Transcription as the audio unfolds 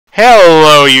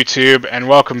Hello YouTube, and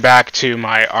welcome back to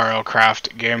my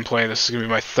RLCraft gameplay. This is going to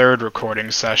be my third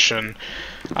recording session.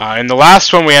 In the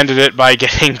last one we ended it by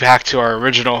getting back to our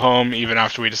original home, even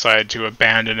after we decided to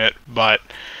abandon it, but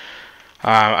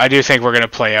I do think we're going to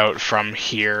play out from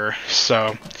here.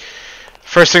 So,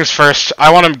 first things first,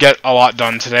 I want to get a lot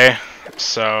done today,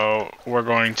 so we're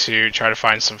going to try to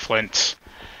find some flint.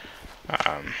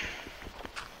 Oh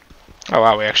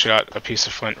wow, we actually got a piece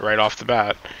of flint right off the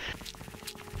bat.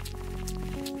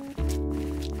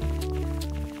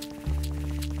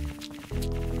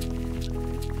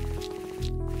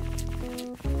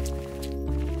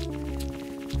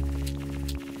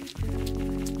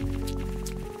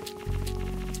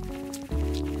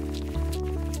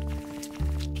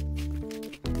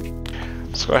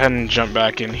 Let's go ahead and jump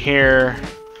back in here.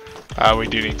 We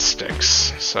do need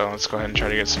sticks, so let's go ahead and try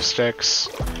to get some sticks.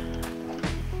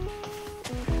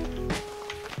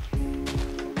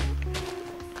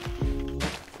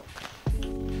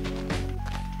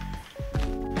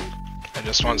 I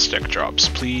just want stick drops,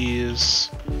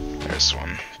 please. There's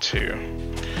one, two.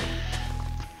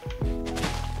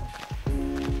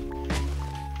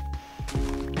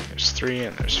 There's three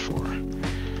and there's four.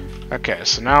 Okay,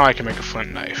 so now I can make a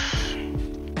flint knife.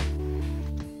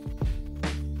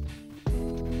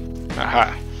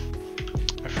 Aha.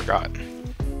 I forgot.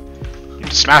 You need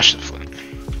to smash the flint.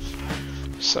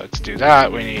 So to do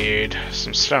that, we need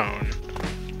some stone.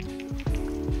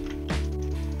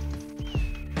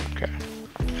 Okay.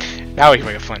 Now we can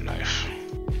make a flint knife.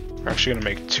 We're actually going to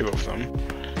make two of them.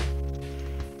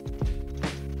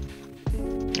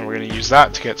 And we're going to use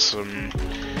that to get some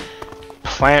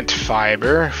plant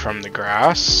fiber from the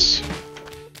grass.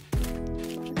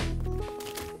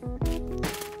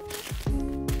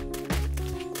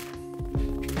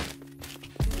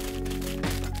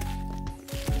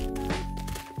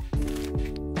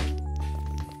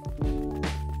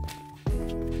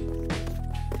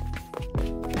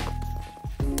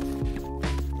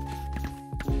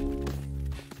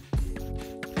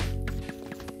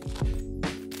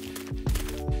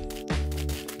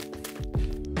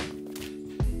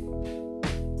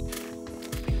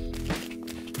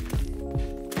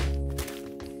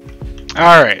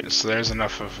 Alright, so there's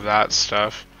enough of that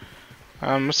stuff.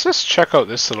 Let's just check out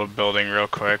this little building real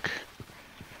quick.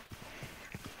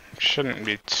 Shouldn't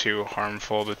be too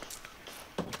harmful to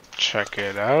check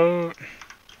it out.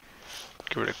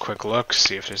 Give it a quick look,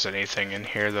 see if there's anything in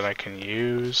here that I can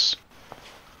use.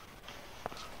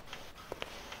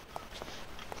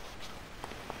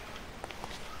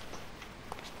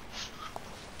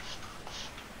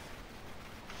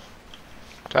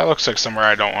 That looks like somewhere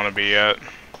I don't want to be yet.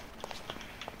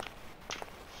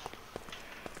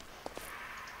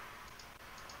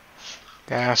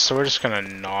 Yeah, so we're just gonna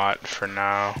not for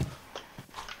now.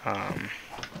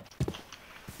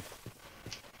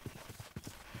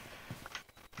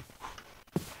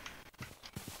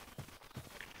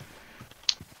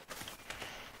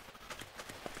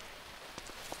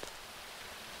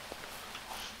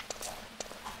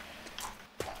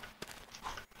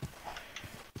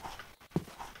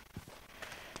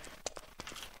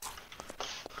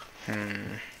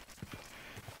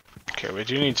 Okay, we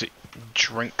do need to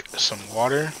drink some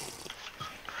water.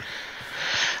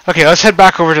 Okay, let's head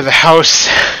back over to the house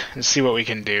and see what we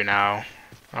can do now.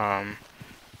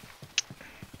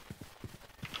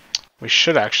 We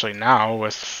should actually now,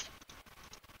 with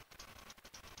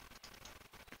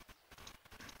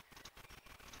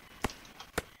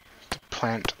the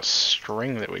plant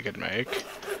string that we could make.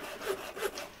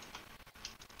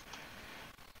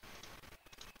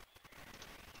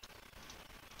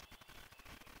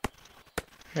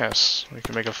 Yes, we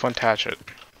can make a flint hatchet.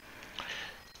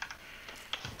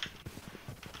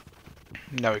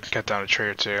 Now we can cut down a tree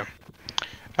or two.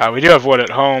 We do have wood at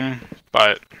home,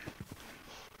 but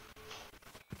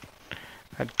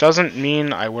that doesn't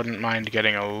mean I wouldn't mind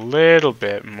getting a little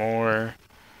bit more.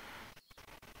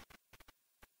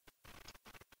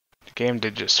 The game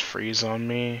did just freeze on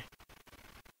me.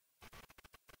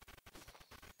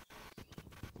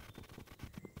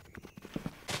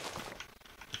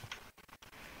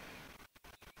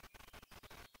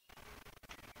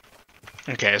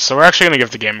 Okay, so we're actually going to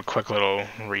give the game a quick little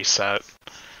reset.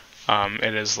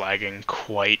 It is lagging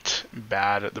quite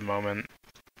bad at the moment.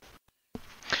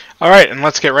 Alright, and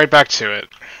let's get right back to it.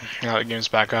 Now the game's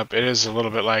back up. It is a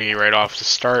little bit laggy right off the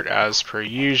start, as per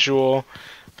usual,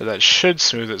 but that should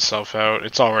smooth itself out.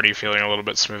 It's already feeling a little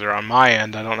bit smoother on my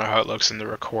end. I don't know how it looks in the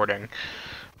recording,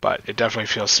 but it definitely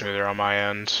feels smoother on my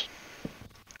end.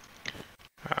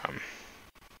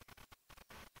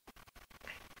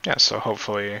 Yeah, so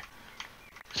hopefully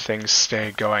things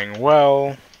stay going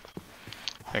well.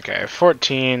 Okay,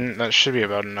 14, that should be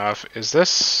about enough. Is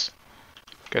this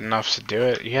good enough to do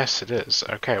it? Yes, it is.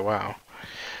 Okay, wow.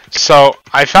 So,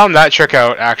 I found that trick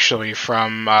out, actually,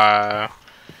 from, oh,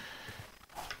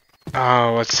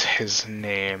 what's his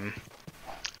name?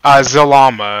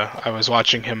 Zalama. I was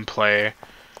watching him play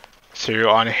through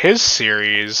on his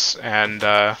series, and,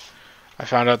 I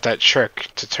found out that trick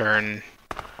to turn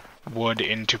wood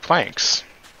into planks.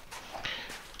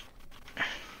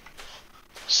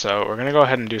 So we're gonna go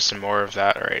ahead and do some more of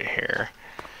that right here.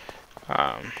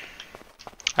 I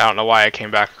don't know why I came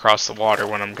back across the water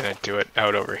when I'm gonna do it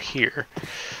out over here,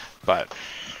 but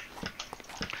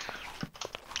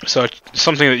so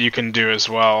something that you can do as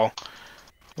well,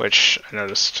 which I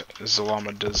noticed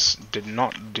Zalama did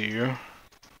not do.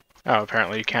 Oh,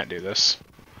 apparently you can't do this.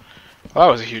 Well,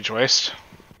 that was a huge waste.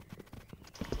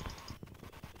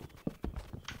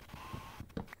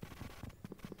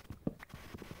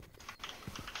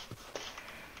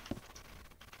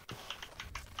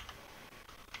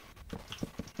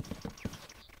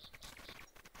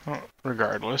 Well,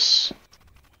 regardless.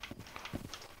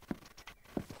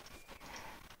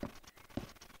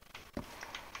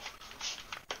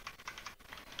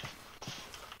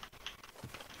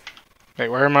 Wait,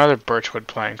 where are my other birchwood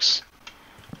planks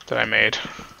that I made?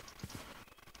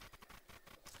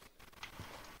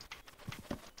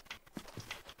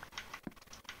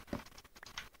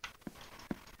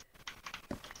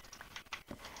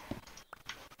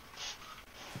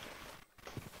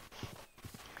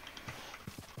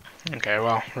 Okay,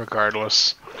 well,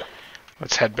 regardless.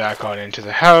 Let's head back on into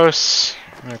the house.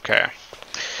 Okay.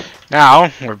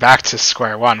 Now, we're back to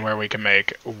square one where we can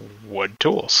make wood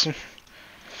tools.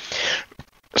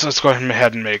 So let's go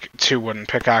ahead and make 2 wooden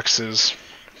pickaxes.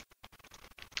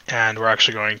 And we're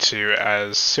actually going to,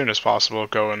 as soon as possible,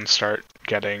 go and start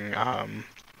getting, we're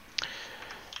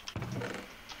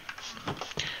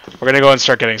going to go and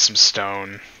start getting some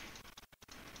stone.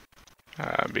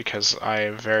 Because I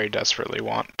very desperately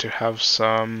want to have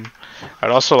some. I'd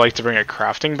also like to bring a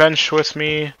crafting bench with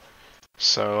me.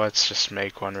 So let's just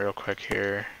make one real quick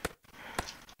here.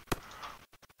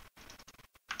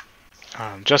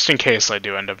 Just in case I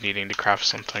do end up needing to craft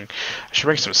something. I should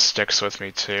bring some sticks with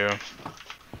me too.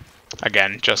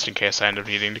 Again, just in case I end up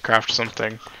needing to craft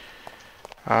something.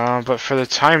 But for the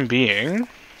time being...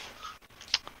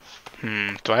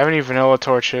 do I have any vanilla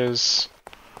torches?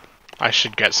 I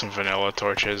should get some vanilla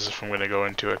torches if I'm going to go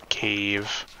into a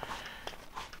cave.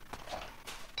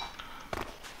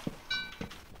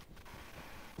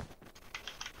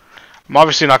 I'm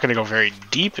obviously not going to go very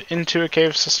deep into a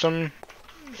cave system,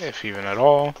 if even at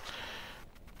all,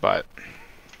 but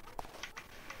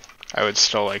I would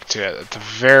still like to, at the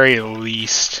very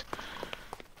least,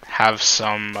 have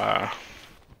some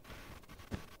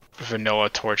vanilla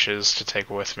torches to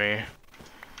take with me.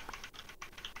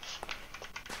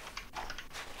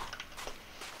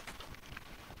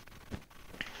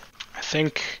 I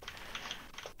think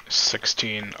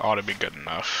 16 ought to be good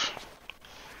enough.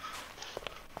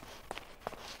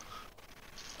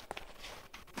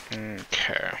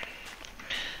 Okay.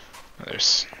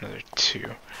 There's another 2.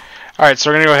 Alright, so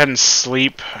we're going to go ahead and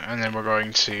sleep, and then we're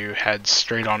going to head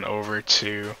straight on over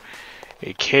to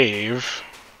a cave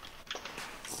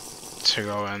to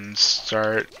go and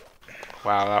start.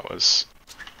 Wow, that was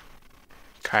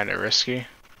kind of risky.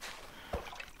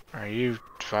 Are you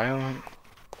violent?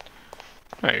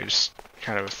 No, you're just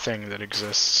kind of a thing that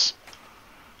exists.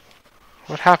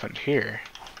 What happened here?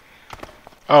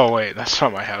 Oh wait, that's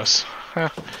not my house.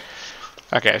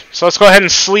 Okay, so let's go ahead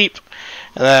and sleep,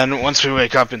 and then once we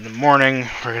wake up in the morning,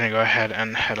 we're going to go ahead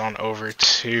and head on over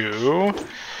to...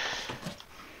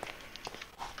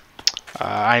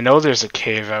 I know there's a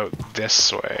cave out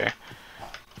this way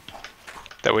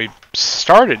that we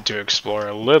started to explore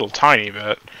a little tiny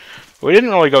bit. We didn't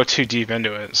really go too deep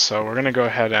into it, so we're going to go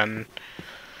ahead and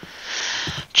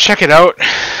check it out,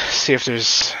 see if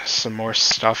there's some more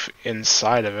stuff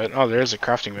inside of it. Oh, there's a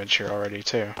crafting bench here already,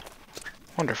 too.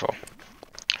 Wonderful.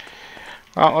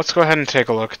 Well, let's go ahead and take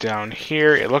a look down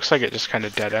here. It looks like it just kind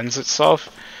of dead ends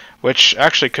itself, which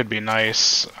actually could be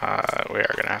nice. We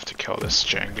are going to have to kill this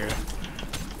Django.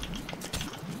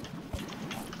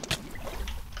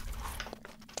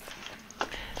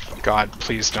 God,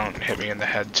 please don't hit me in the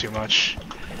head too much.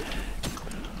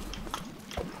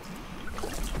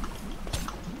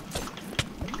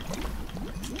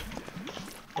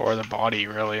 Or the body,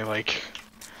 really, like...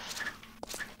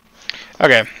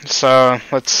 Okay, so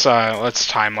let's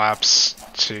time lapse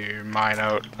to mine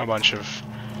out a bunch of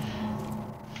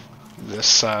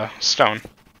this stone.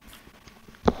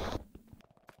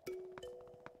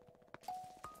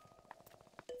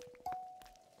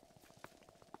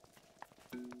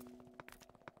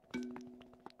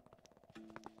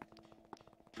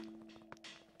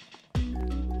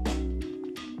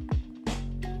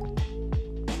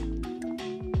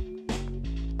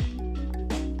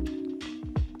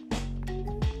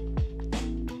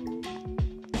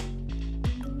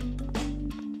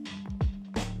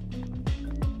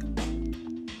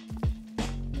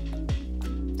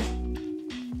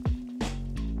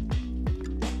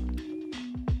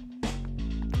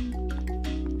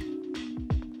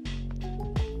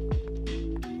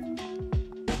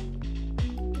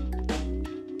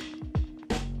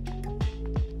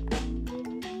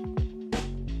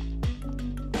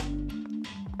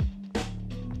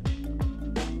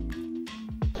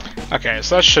 Okay,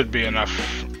 so that should be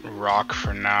enough rock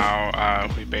for now.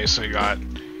 We basically got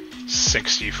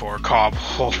 64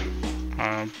 cobble,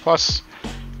 plus,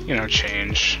 you know,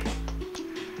 change.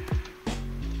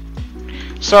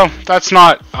 So, that's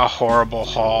not a horrible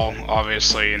haul.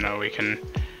 Obviously, you know, we can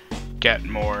get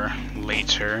more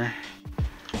later.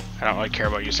 I don't really care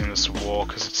about using this wool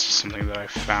because it's just something that I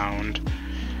found.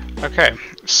 Okay,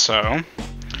 so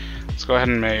let's go ahead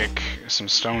and make some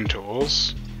stone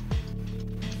tools.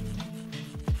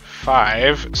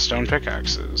 5 stone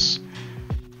pickaxes.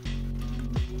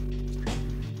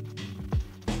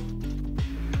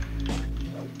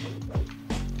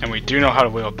 And we do know how to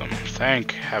wield them,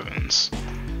 thank heavens.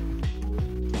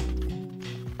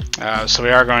 So we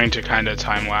are going to kind of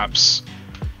time-lapse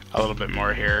a little bit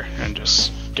more here and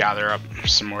just gather up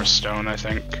some more stone, I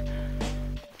think,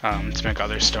 to make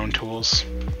other stone tools.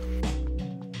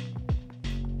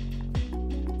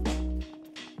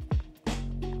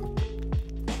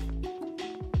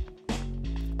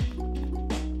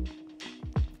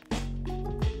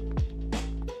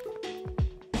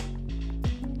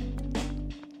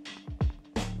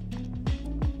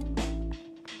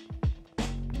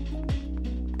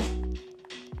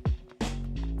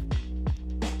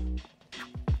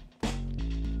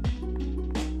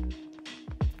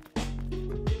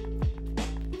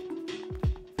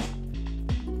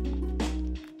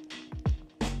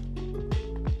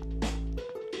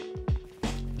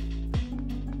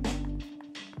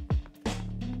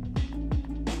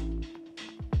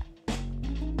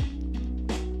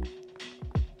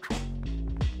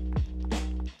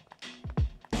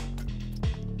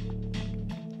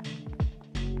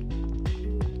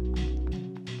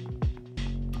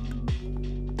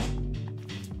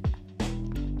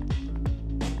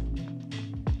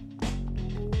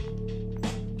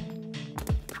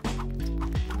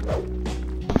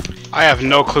 I have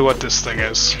no clue what this thing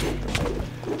is.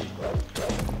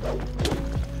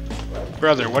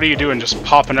 Brother, what are you doing just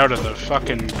popping out of the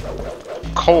fucking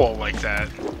coal like that?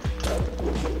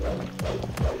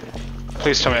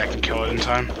 Please tell me I can kill it in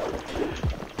time.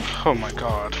 Oh my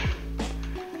god.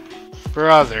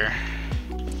 Brother.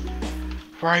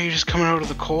 Why are you just coming out of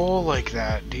the coal like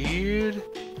that, dude?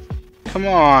 Come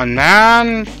on,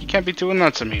 man. You can't be doing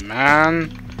that to me,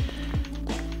 man.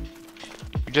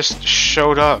 You just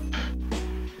showed up.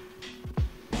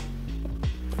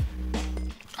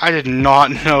 I did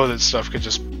not know that stuff could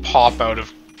just pop out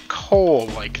of coal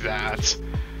like that.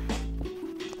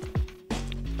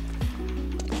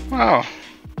 Well,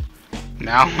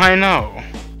 now I know.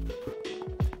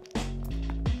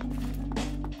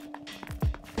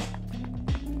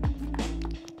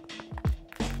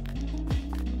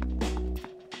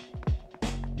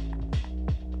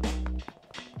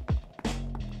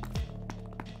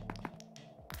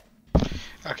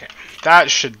 Okay, that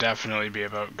should definitely be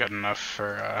about good enough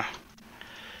for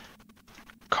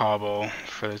cobble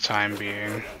for the time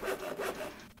being.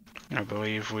 I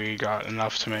believe we got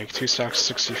enough to make 2 stacks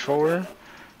 64.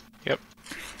 Yep,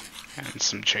 and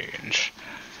some change.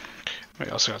 We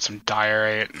also got some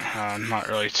diorite. I'm not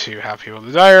really too happy with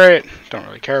the diorite. Don't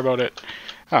really care about it.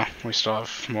 Oh, we still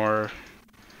have more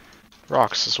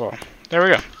rocks as well. There we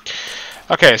go.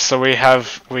 Okay, so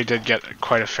we did get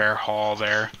quite a fair haul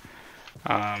there.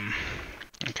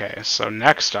 Okay, so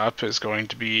next up is going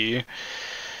to be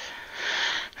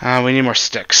we need more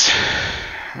sticks.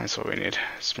 That's what we need.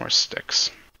 It's more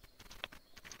sticks.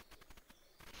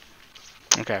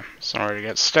 Okay, so in order to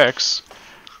get sticks,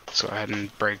 let's go ahead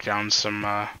and break down some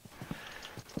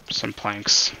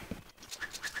planks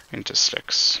into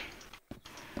sticks.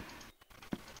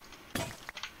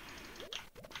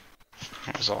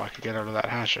 That was all I could get out of that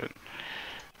hatchet.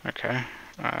 Okay,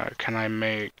 can I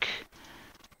make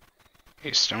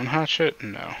a stone hatchet?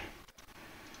 No.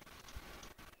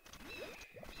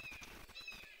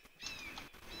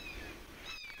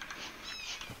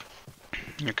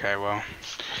 Okay, well,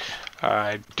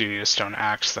 I do need a stone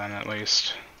axe then, at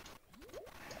least.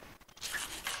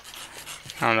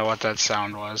 I don't know what that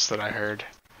sound was that I heard.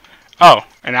 Oh,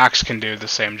 an axe can do the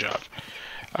same job.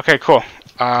 Okay, cool.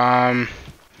 Alright,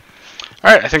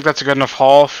 I think that's a good enough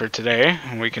haul for today,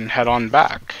 and we can head on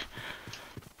back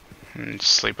and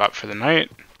sleep up for the night.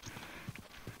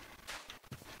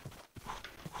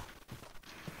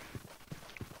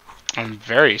 I'm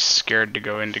very scared to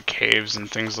go into caves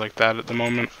and things like that at the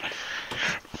moment.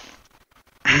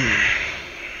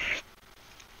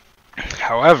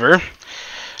 However,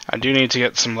 I do need to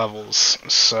get some levels,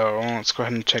 so let's go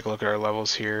ahead and take a look at our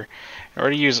levels here. In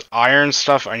order to use iron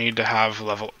stuff, I need to have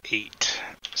level 8,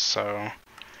 so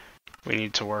we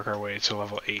need to work our way to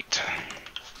level 8.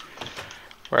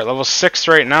 We're at level 6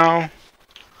 right now,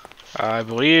 I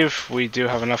believe we do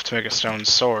have enough to make a stone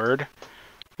sword,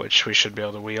 which we should be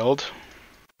able to wield.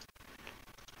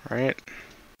 Right?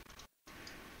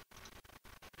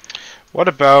 What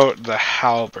about the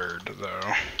halberd,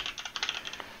 though?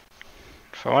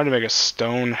 If I wanted to make a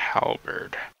stone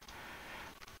halberd,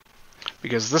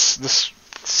 because this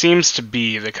seems to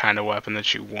be the kind of weapon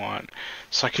that you want.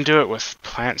 So I can do it with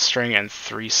plant string and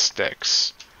 3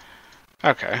 sticks.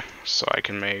 Okay, so I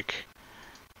can make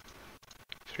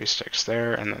 3 sticks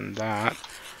there, and then that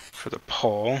for the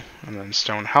pole, and then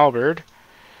stone halberd.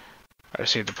 I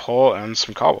just need the pole and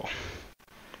some cobble.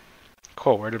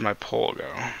 Cool, where did my pole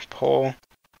go? Pole,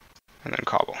 and then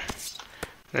cobble.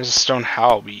 There's a stone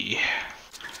halby.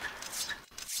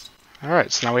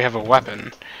 Alright, so now we have a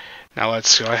weapon. Now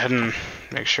let's go ahead and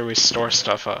make sure we store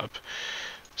stuff up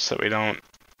so that we don't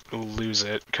lose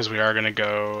it, because we are going to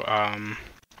go...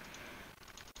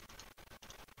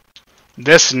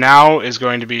 This now is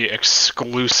going to be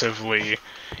exclusively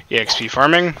EXP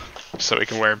farming, so we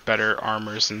can wear better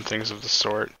armors and things of the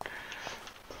sort.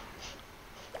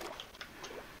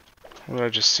 What did I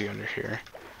just see under here?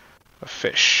 A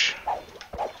fish.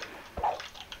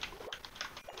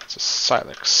 It's a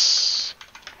silex.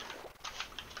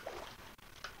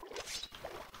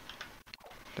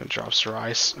 Then drops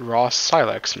raw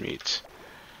silex meat.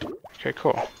 Okay,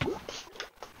 cool.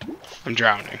 I'm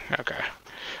drowning. Okay.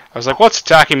 I was like, what's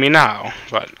attacking me now?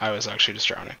 But I was actually just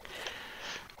drowning.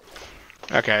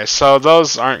 Okay, so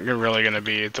those aren't really going to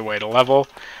be the way to level.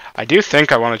 I do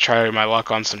think I want to try my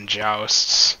luck on some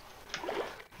jousts.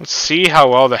 Let's see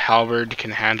how well the halberd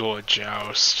can handle a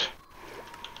joust.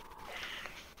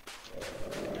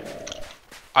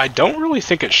 I don't really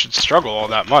think it should struggle all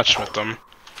that much with them.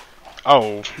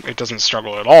 Oh, it doesn't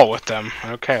struggle at all with them.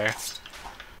 Okay.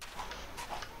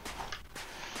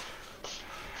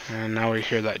 And now we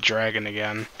hear that dragon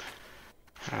again.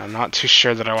 I'm not too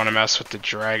sure that I want to mess with the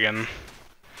dragon.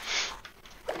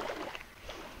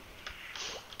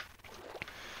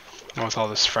 Not with all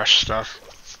this fresh stuff.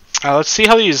 Let's see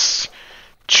how these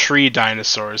tree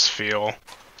dinosaurs feel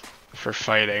for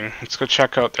fighting. Let's go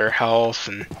check out their health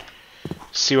and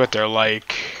see what they're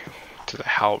like to the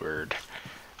halberd.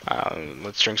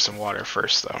 Let's drink some water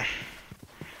first, though.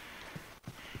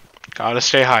 Gotta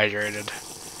stay hydrated.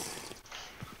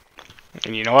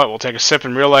 And you know what? We'll take a sip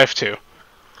in real life, too.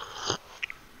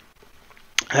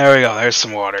 There we go. There's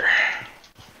some water.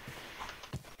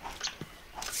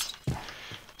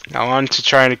 Now on to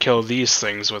trying to kill these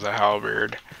things with a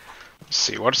halberd. Let's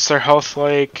see. What's their health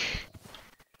like?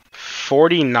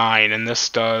 49, and this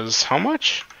does how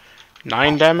much?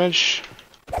 9 damage?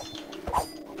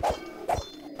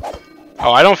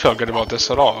 Oh, I don't feel good about this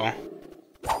at all.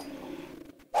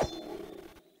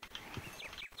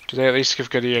 Do they at least give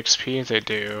good EXP? They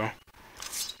do.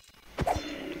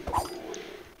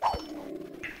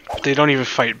 But they don't even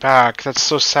fight back. That's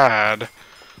so sad.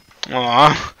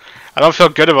 Aw. I don't feel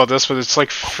good about this, but it's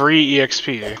like free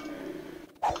EXP.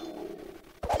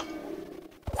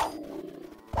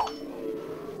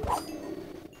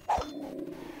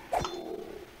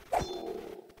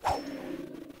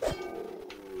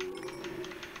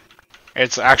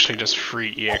 It's actually just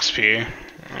free EXP.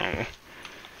 Oh.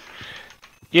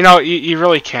 You know, you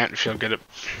really can't feel good at...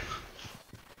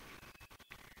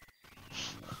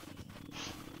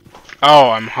 Oh,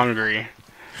 I'm hungry.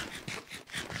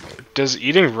 Does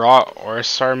eating raw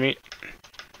Orisar meat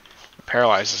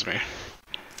paralyzes me?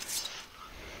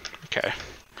 Okay.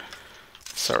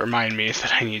 So remind me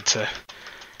that I need to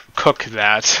cook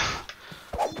that.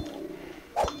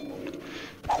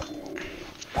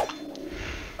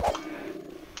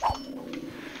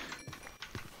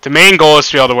 The main goal is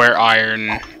to be able to wear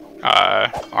iron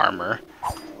armor.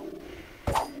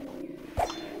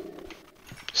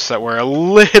 So that we're a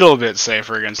little bit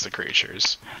safer against the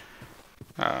creatures.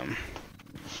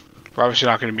 We're obviously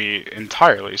not going to be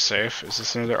entirely safe. Is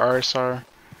this another RSR?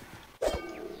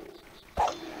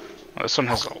 Oh, this one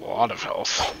has a lot of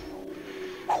health.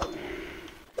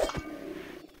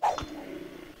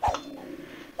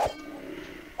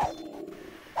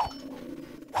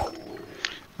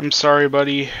 I'm sorry,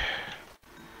 buddy,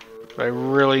 but I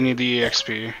really need the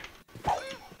EXP.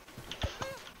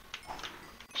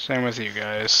 Same with you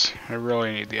guys. I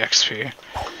really need the XP.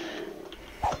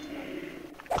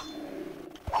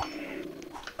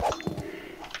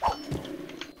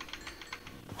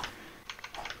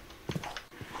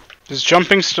 Does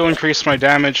jumping still increase my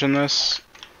damage in this?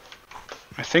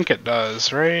 I think it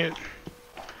does, right?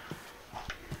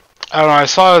 I don't know, I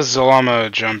saw Zalama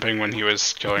jumping when he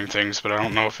was killing things, but I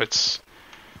don't know if it's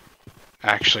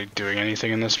actually doing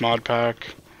anything in this mod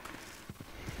pack.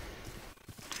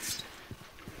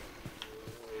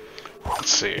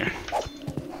 Let's see.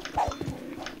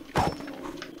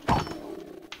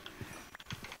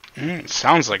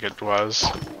 Sounds like it was.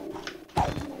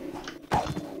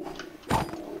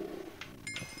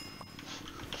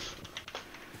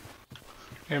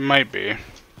 It might be.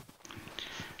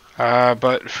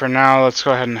 But for now, let's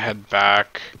go ahead and head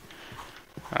back.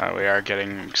 We are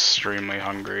getting extremely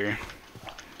hungry.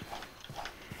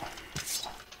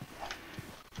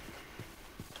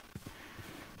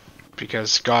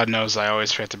 Because God knows I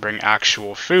always have to bring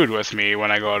actual food with me when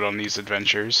I go out on these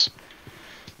adventures.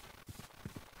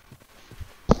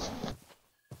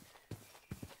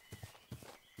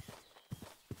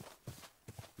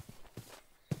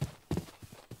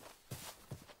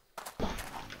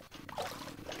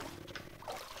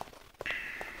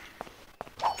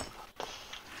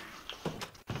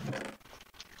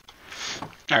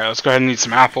 Alright, let's go ahead and eat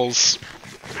some apples.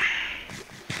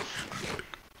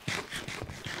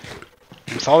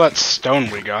 With all that stone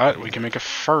we got, we can make a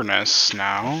furnace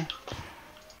now.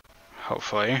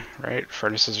 Hopefully, right?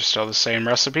 Furnaces are still the same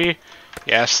recipe?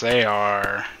 Yes, they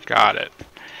are. Got it.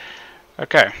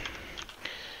 Okay.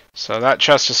 So that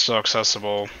chest is still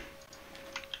accessible.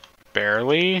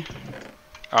 Barely.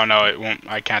 Oh no, it won't.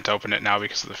 I can't open it now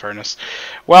because of the furnace.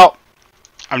 Well,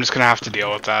 I'm just gonna have to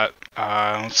deal with that.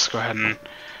 Let's go ahead and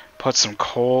put some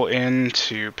coal in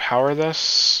to power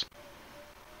this.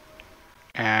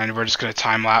 And we're just going to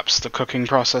time-lapse the cooking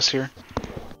process here.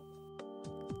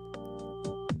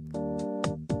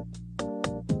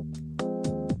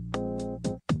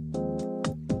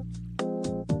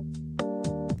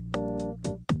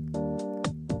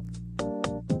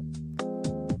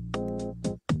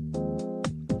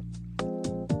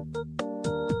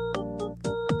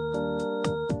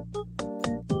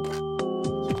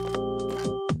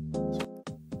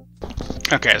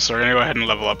 Okay, so we're going to go ahead and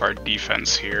level up our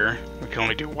defense here. We can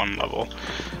only do one level.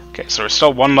 Okay, so we're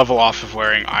still one level off of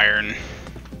wearing iron.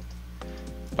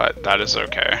 But that is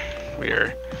okay. We are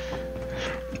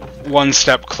one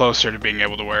step closer to being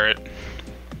able to wear it.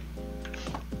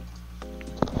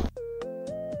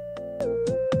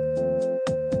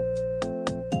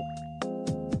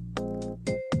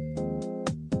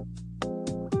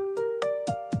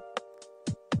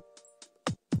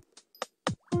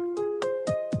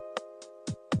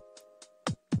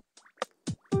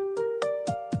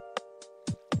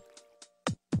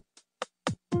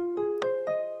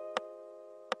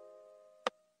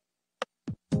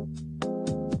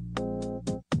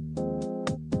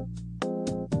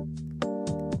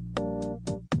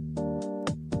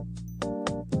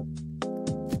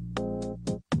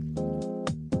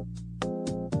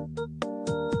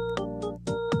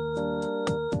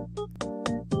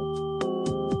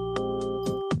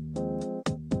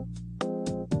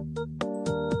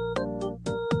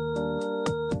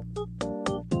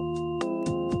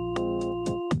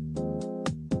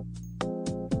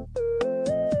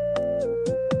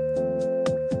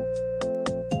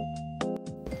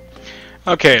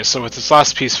 Okay, so with this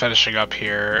last piece finishing up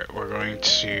here, we're going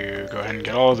to go ahead and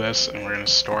get all of this, and we're going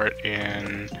to store it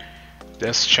in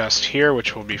this chest here,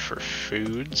 which will be for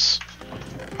foods.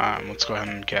 Let's go ahead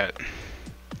and get...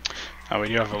 we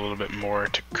do have a little bit more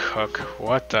to cook.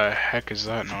 What the heck is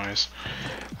that noise?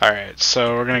 Alright,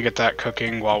 so we're going to get that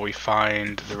cooking while we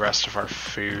find the rest of our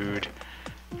food.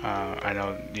 I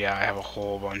know, yeah, I have a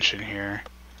whole bunch in here.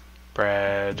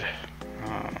 Bread,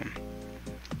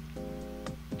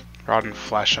 rotten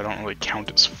flesh, I don't really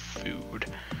count as food.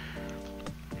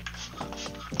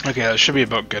 Okay, that should be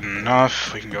about good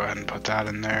enough. We can go ahead and put that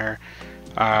in there.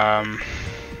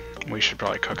 We should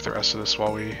probably cook the rest of this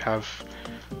while we have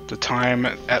the time,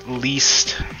 at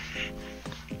least.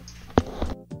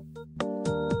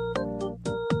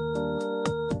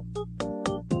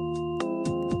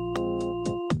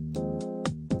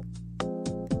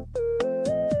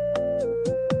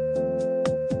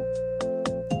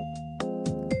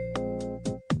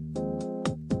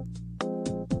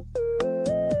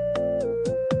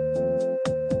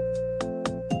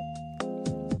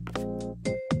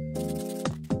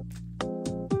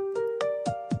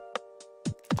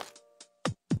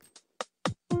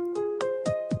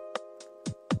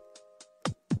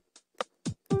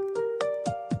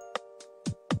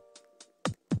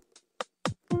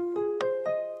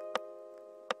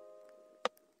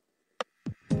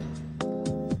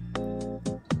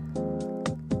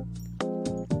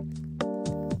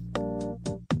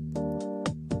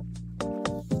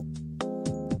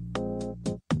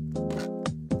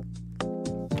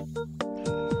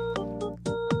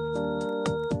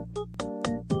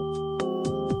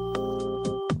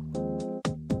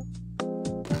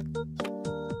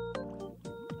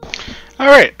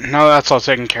 Alright, now that's all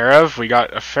taken care of, we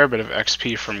got a fair bit of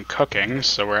XP from cooking,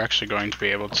 so we're actually going to be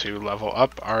able to level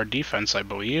up our defense, I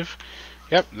believe.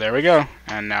 Yep, there we go.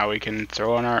 And now we can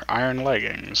throw on our iron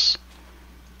leggings.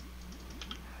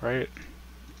 Right?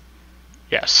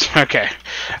 Yes, okay.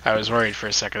 I was worried for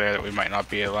a second there that we might not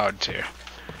be allowed to.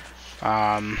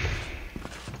 Now,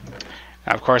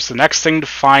 of course, the next thing to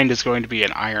find is going to be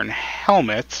an iron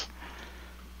helmet,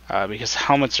 because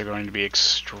helmets are going to be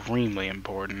extremely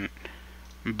important.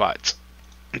 But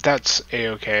that's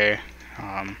a-okay.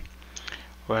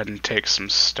 Go ahead and take some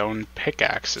stone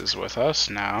pickaxes with us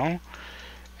now.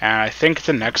 And I think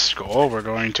the next goal, we're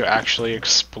going to actually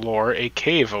explore a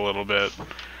cave a little bit.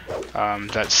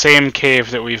 That same cave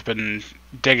that we've been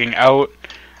digging out,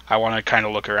 I want to kind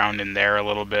of look around in there a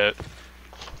little bit.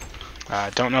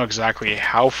 Don't know exactly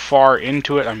how far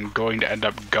into it I'm going to end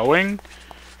up going,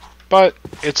 but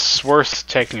it's worth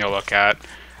taking a look at.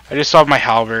 I just saw my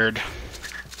halberd,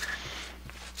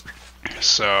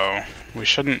 so we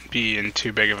shouldn't be in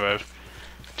too big of a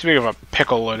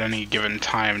pickle at any given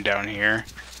time down here.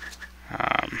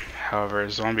 However,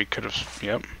 a zombie could have,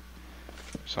 yep,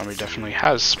 zombie definitely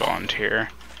has spawned here.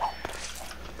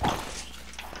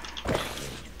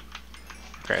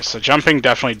 Okay, so jumping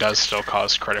definitely does still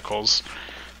cause criticals,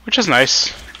 which is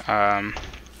nice. Alright,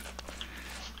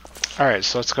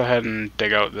 so let's go ahead and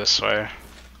dig out this way.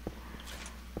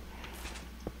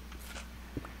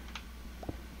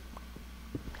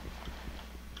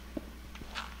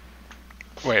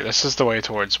 Wait, this is the way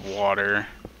towards water.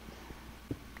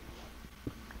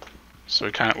 So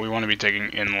we want to be digging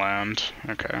inland.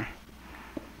 Okay.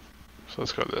 So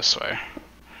let's go this way.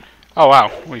 Oh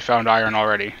wow, we found iron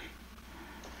already.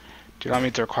 Do not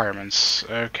meet the requirements.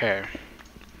 Okay.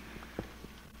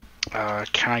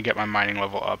 Can I get my mining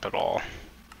level up at all?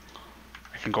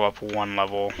 I can go up one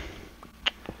level.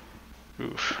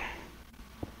 Oof.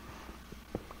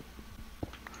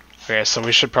 Okay, so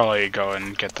we should probably go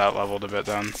and get that leveled a bit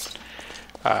then.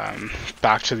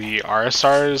 Back to the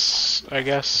RSRs, I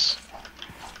guess.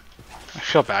 I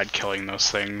feel bad killing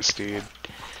those things, dude.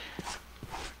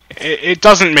 It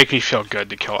doesn't make me feel good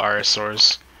to kill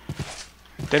RSRs.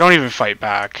 They don't even fight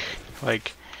back.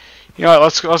 Like, you know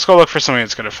what, let's go look for something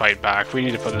that's gonna fight back. We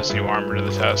need to put this new armor to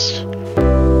the test.